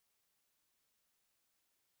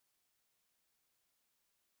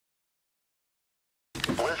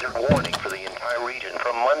blizzard warning for the entire region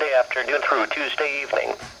from Monday afternoon through Tuesday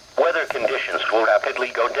evening. Weather conditions will rapidly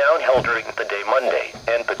go downhill during the day Monday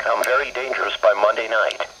and become very dangerous by Monday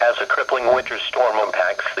night as a crippling winter storm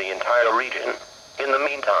impacts the entire region. In the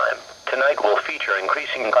meantime, tonight will feature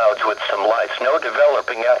increasing clouds with some light snow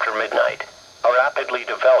developing after midnight. A rapidly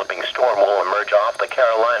developing storm will emerge off the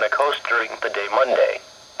Carolina coast during the day Monday.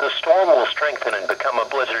 The storm will strengthen and become a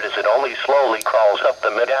blizzard as it only slowly crawls up the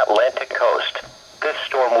mid-Atlantic coast. This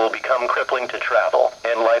storm will become crippling to travel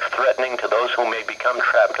and life-threatening to those who may become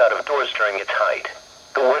trapped out of doors during its height.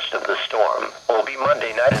 The worst of the storm will be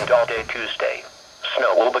Monday night and all day Tuesday.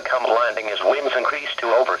 Snow will become landing as winds increase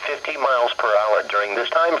to over 50 miles per hour during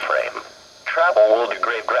this time frame. Travel will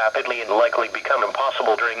degrade rapidly and likely become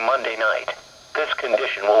impossible during Monday night. This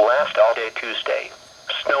condition will last all day Tuesday.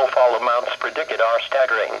 Snowfall amounts predicted are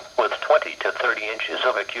staggering, with 20 to 30 inches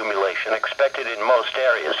of accumulation expected in most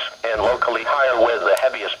areas, and locally higher with the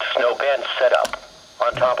heaviest snow bands set up.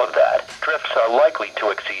 On top of that, drifts are likely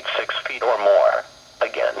to exceed 6 feet or more.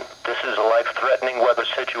 Again, this is a life-threatening weather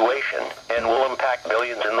situation, and will impact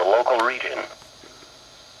millions in the local region.